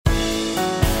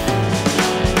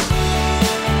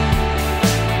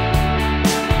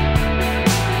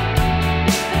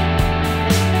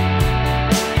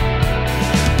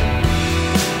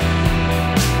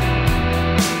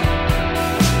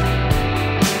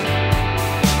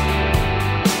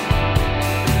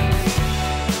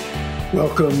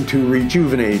Welcome to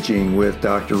Rejuvenating with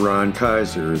Dr. Ron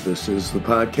Kaiser. This is the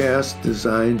podcast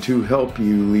designed to help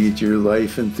you lead your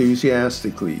life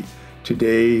enthusiastically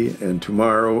today and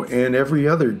tomorrow and every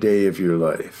other day of your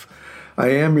life. I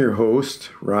am your host,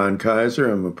 Ron Kaiser.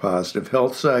 I'm a positive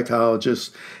health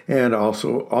psychologist and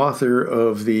also author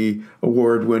of the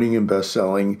award-winning and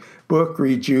best-selling book,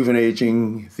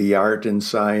 Rejuvenating: The Art and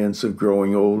Science of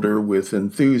Growing Older with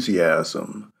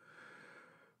Enthusiasm.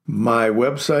 My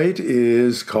website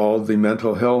is called The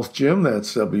Mental Health Gym.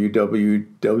 That's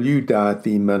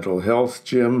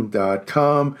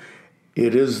www.thementalhealthgym.com.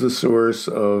 It is the source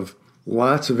of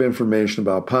lots of information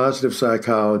about positive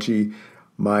psychology,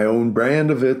 my own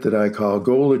brand of it that I call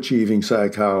Goal Achieving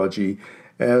Psychology,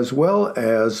 as well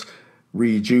as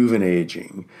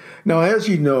Rejuvenating. Now, as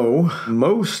you know,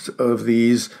 most of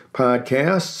these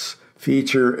podcasts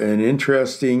feature an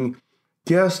interesting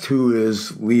guest who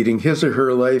is leading his or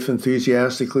her life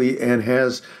enthusiastically and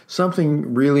has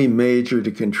something really major to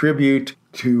contribute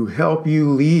to help you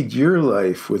lead your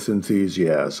life with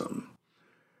enthusiasm.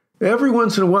 Every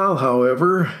once in a while,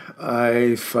 however,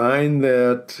 I find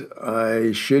that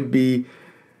I should be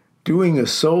doing a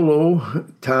solo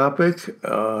topic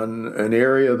on an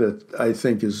area that I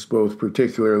think is both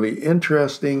particularly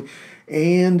interesting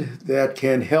and that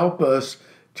can help us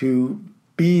to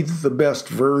be the best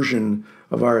version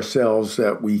of ourselves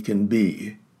that we can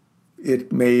be.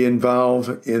 It may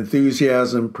involve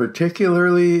enthusiasm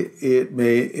particularly, it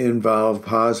may involve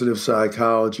positive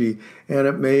psychology, and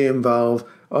it may involve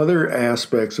other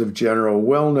aspects of general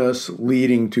wellness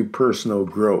leading to personal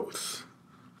growth.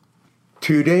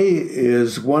 Today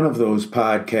is one of those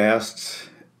podcasts,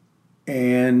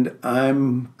 and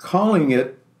I'm calling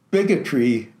it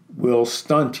Bigotry Will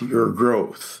Stunt Your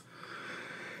Growth.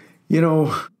 You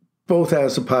know, both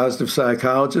as a positive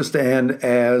psychologist and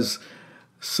as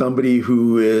somebody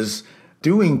who is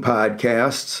doing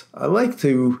podcasts, I like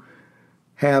to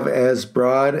have as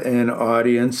broad an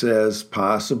audience as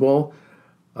possible.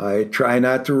 I try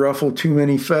not to ruffle too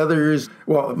many feathers.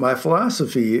 Well, my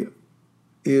philosophy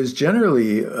is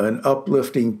generally an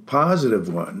uplifting, positive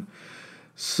one.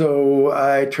 So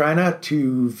I try not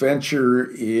to venture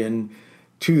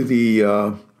into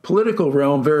the political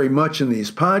realm very much in these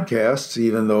podcasts,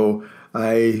 even though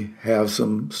I have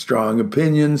some strong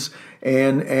opinions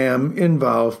and am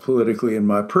involved politically in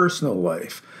my personal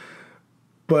life.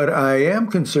 But I am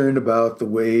concerned about the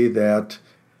way that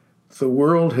the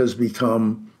world has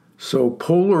become so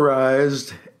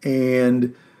polarized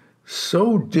and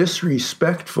so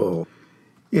disrespectful.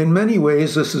 In many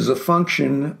ways, this is a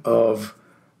function of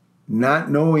not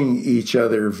knowing each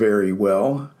other very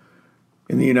well.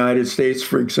 In the United States,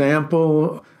 for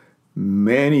example,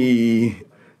 many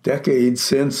decades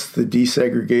since the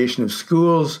desegregation of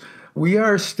schools, we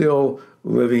are still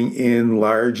living in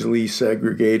largely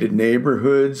segregated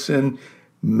neighborhoods, and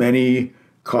many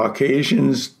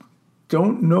Caucasians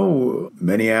don't know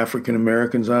many African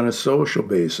Americans on a social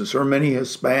basis, or many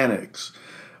Hispanics,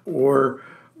 or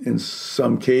in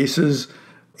some cases,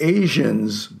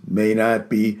 Asians may not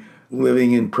be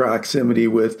living in proximity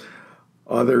with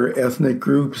other ethnic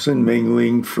groups and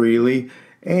mingling freely.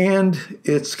 And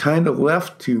it's kind of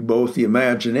left to both the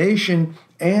imagination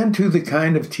and to the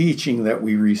kind of teaching that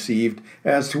we received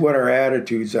as to what our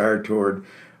attitudes are toward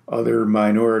other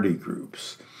minority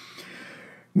groups.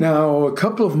 Now, a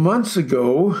couple of months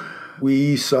ago,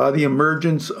 we saw the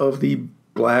emergence of the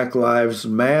Black Lives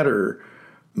Matter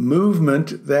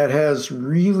movement that has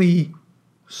really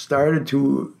started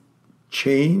to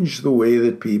change the way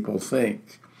that people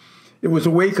think. It was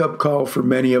a wake-up call for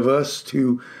many of us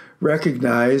to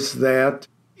recognize that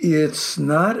it's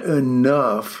not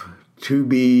enough to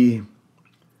be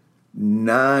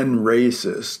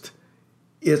non-racist.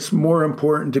 It's more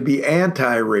important to be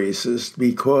anti-racist,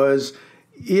 because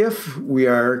if we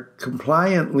are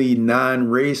compliantly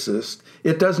non-racist,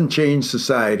 it doesn't change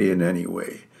society in any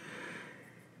way.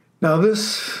 Now,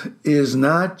 this is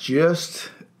not just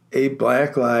a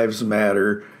Black Lives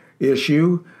Matter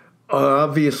issue.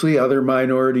 Obviously, other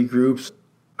minority groups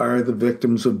are the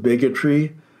victims of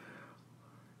bigotry.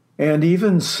 And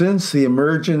even since the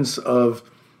emergence of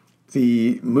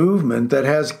the movement that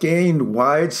has gained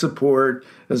wide support,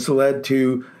 has led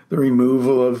to the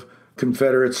removal of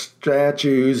Confederate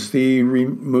statues, the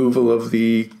removal of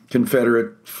the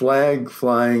Confederate flag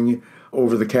flying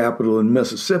over the Capitol in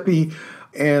Mississippi,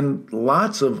 and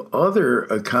lots of other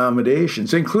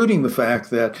accommodations, including the fact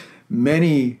that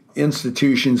many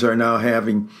institutions are now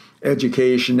having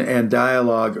education and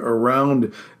dialogue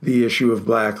around the issue of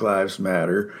Black Lives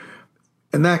Matter.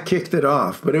 And that kicked it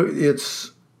off. But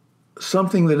it's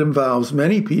something that involves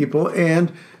many people,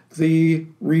 and the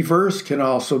reverse can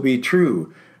also be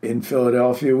true. In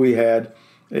Philadelphia, we had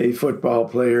a football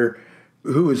player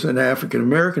who is an African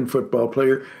American football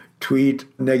player tweet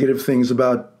negative things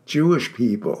about Jewish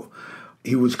people.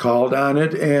 He was called on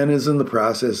it and is in the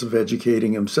process of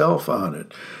educating himself on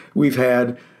it. We've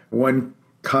had one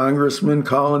congressman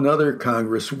call another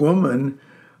congresswoman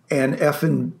an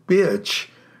effing bitch,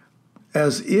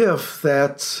 as if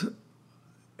that's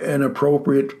an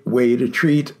appropriate way to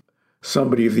treat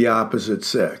somebody of the opposite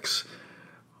sex.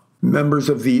 Members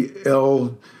of the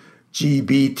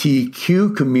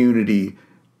LGBTQ community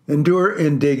endure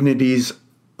indignities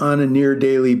on a near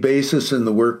daily basis in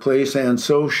the workplace and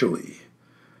socially.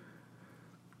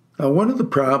 Now, one of the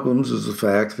problems is the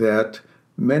fact that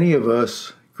many of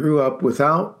us grew up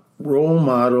without role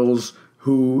models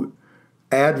who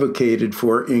advocated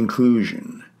for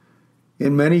inclusion.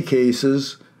 In many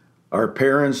cases, our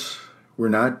parents were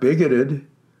not bigoted,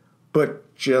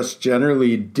 but just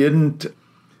generally didn't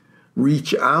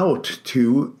reach out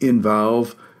to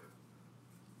involve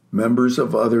members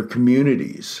of other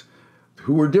communities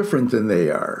who were different than they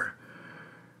are.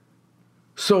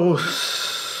 So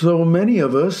many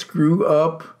of us grew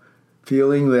up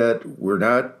feeling that we're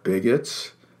not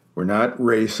bigots, we're not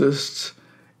racists,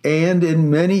 and in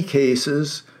many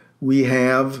cases, we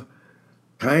have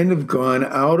kind of gone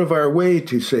out of our way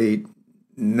to say,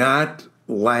 not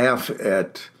laugh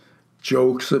at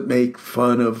jokes that make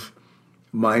fun of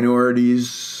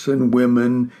minorities and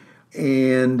women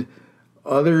and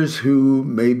others who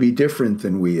may be different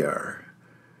than we are.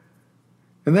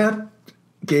 And that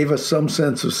gave us some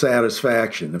sense of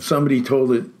satisfaction. If somebody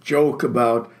told a joke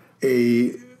about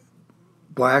a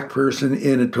black person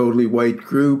in a totally white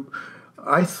group,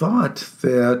 I thought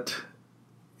that,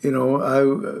 I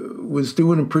was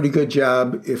doing a pretty good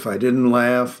job if I didn't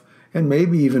laugh and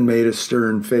maybe even made a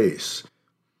stern face.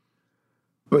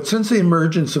 But since the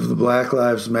emergence of the Black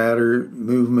Lives Matter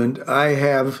movement, I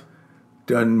have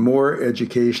done more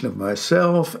education of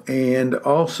myself and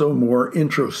also more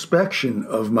introspection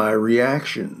of my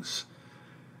reactions.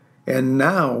 And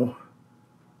now,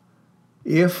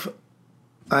 if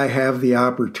I have the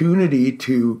opportunity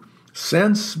to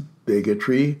sense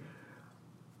bigotry,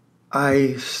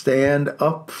 I stand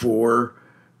up for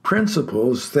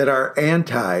principles that are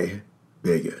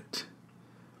anti-bigot.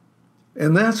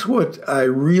 And that's what I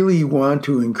really want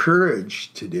to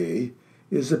encourage today,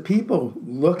 is that people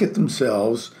look at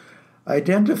themselves,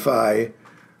 identify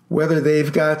whether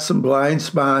they've got some blind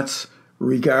spots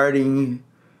regarding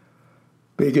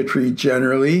bigotry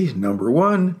generally, number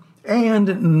one,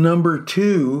 and number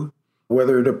two,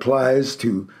 whether it applies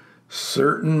to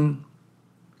certain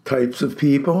types of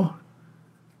people,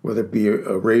 whether it be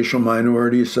a racial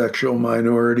minority, sexual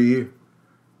minority,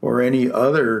 or any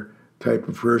other type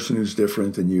of person who's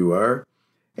different than you are.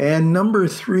 And number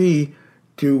three,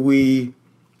 do we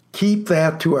keep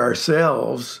that to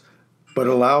ourselves, but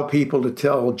allow people to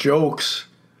tell jokes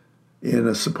in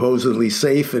a supposedly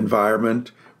safe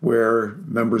environment where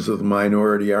members of the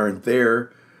minority aren't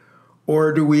there?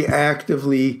 Or do we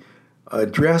actively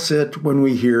address it when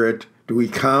we hear it? Do we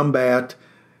combat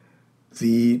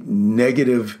the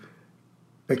negative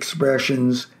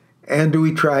expressions? And do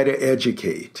we try to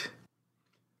educate?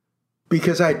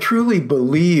 Because I truly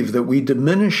believe that we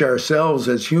diminish ourselves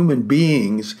as human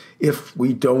beings if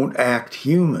we don't act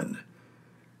human.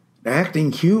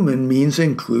 Acting human means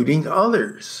including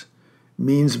others,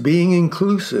 means being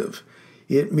inclusive.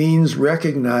 It means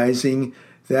recognizing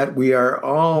that we are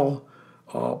all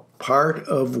part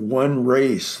of one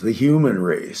race, the human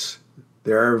race.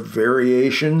 There are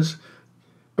variations,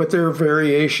 but there are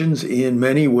variations in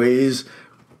many ways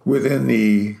within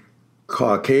the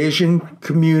Caucasian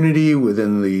community,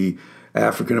 within the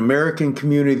African American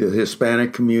community, the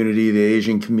Hispanic community, the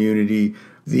Asian community,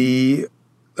 the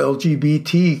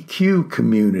LGBTQ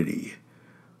community.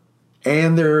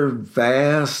 And there are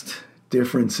vast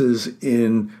differences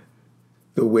in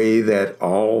the way that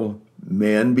all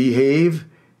men behave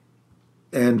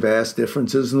and vast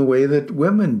differences in the way that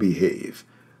women behave.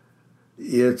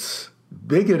 It's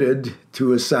bigoted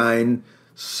to assign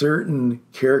certain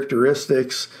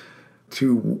characteristics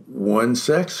to one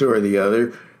sex or the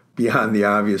other beyond the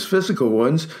obvious physical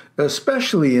ones,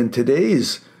 especially in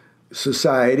today's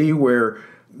society where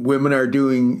women are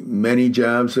doing many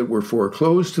jobs that were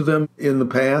foreclosed to them in the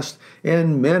past,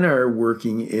 and men are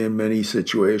working in many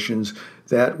situations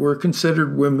that were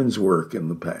considered women's work in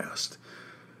the past.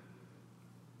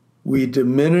 We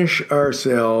diminish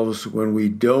ourselves when we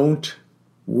don't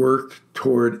work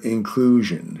toward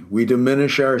inclusion. We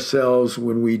diminish ourselves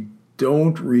when we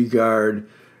don't regard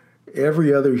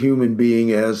every other human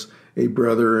being as a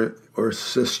brother or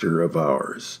sister of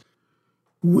ours.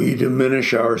 We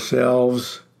diminish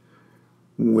ourselves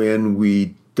when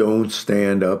we don't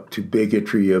stand up to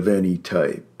bigotry of any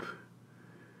type.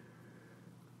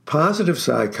 Positive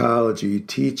psychology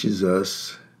teaches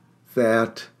us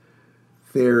that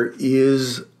there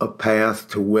is a path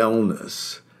to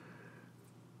wellness.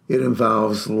 It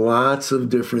involves lots of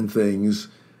different things,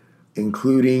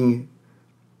 including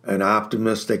an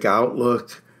optimistic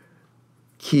outlook,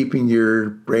 keeping your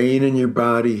brain and your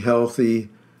body healthy,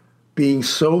 being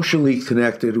socially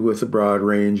connected with a broad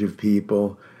range of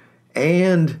people,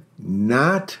 and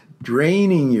not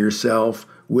draining yourself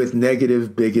with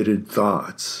negative, bigoted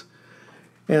thoughts.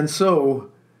 And so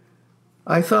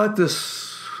I thought this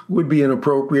would be an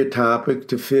appropriate topic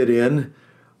to fit in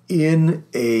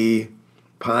a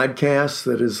podcast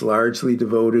that is largely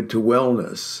devoted to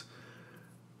wellness.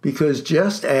 Because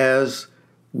just as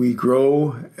we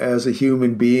grow as a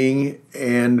human being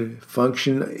and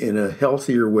function in a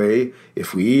healthier way,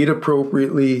 if we eat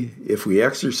appropriately, if we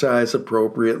exercise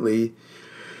appropriately,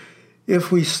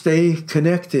 if we stay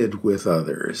connected with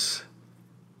others,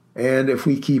 and if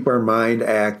we keep our mind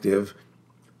active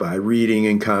by reading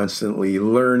and constantly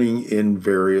learning in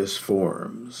various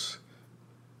forms.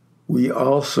 We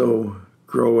also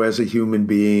grow as a human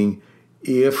being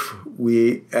if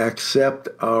we accept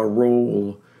our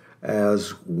role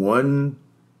as one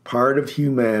part of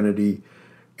humanity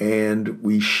and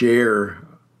we share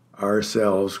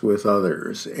ourselves with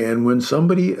others. And when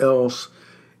somebody else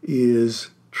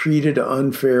is treated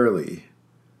unfairly,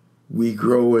 we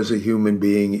grow as a human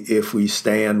being if we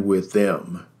stand with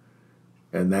them.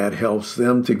 And that helps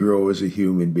them to grow as a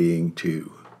human being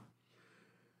too.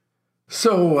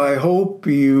 So I hope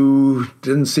you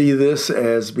didn't see this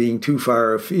as being too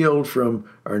far afield from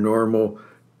our normal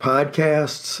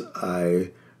podcasts.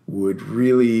 I would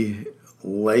really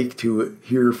like to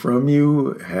hear from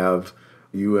you. Have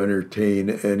you entertain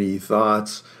any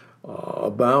thoughts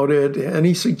about it?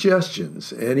 Any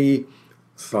suggestions? Any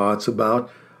thoughts about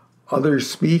other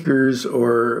speakers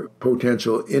or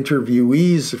potential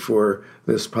interviewees for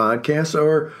this podcast,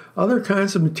 or other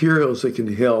kinds of materials that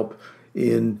can help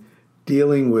in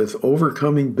dealing with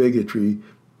overcoming bigotry,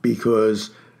 because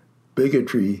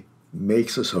bigotry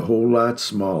makes us a whole lot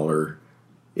smaller.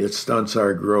 It stunts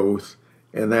our growth,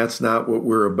 and that's not what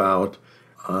we're about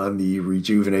on the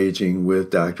Rejuvenating with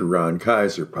Dr. Ron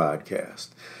Kaiser podcast.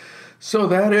 So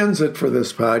that ends it for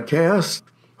this podcast.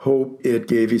 Hope it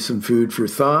gave you some food for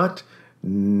thought.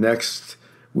 Next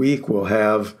week we'll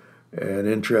have an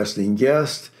interesting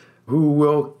guest who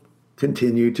will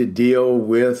continue to deal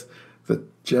with the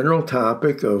general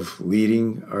topic of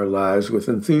leading our lives with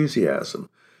enthusiasm.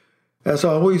 As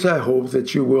always, I hope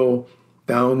that you will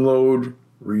download,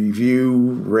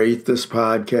 review, rate this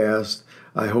podcast.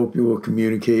 I hope you will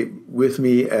communicate with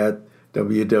me at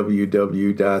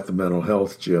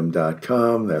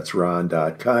www.thementalhealthgym.com. That's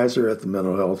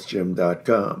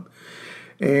ron.kaiser@thementalhealthgym.com.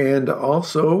 And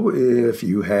also, if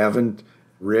you haven't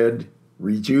read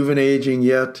Rejuvenating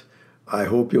yet, I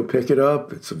hope you'll pick it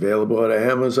up. It's available at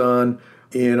Amazon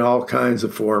in all kinds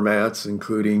of formats,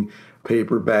 including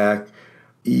paperback,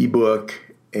 ebook,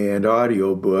 and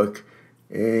audiobook.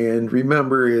 And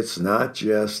remember, it's not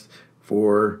just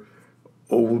for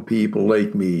old people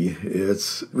like me.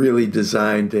 It's really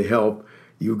designed to help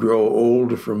you grow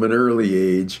old from an early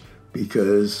age,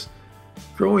 because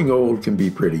growing old can be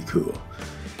pretty cool.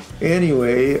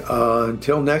 Anyway,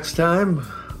 until next time,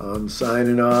 I'm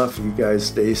signing off. You guys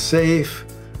stay safe,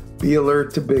 be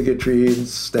alert to bigotry, and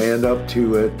stand up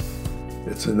to it.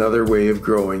 It's another way of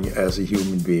growing as a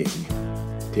human being.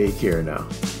 Take care now.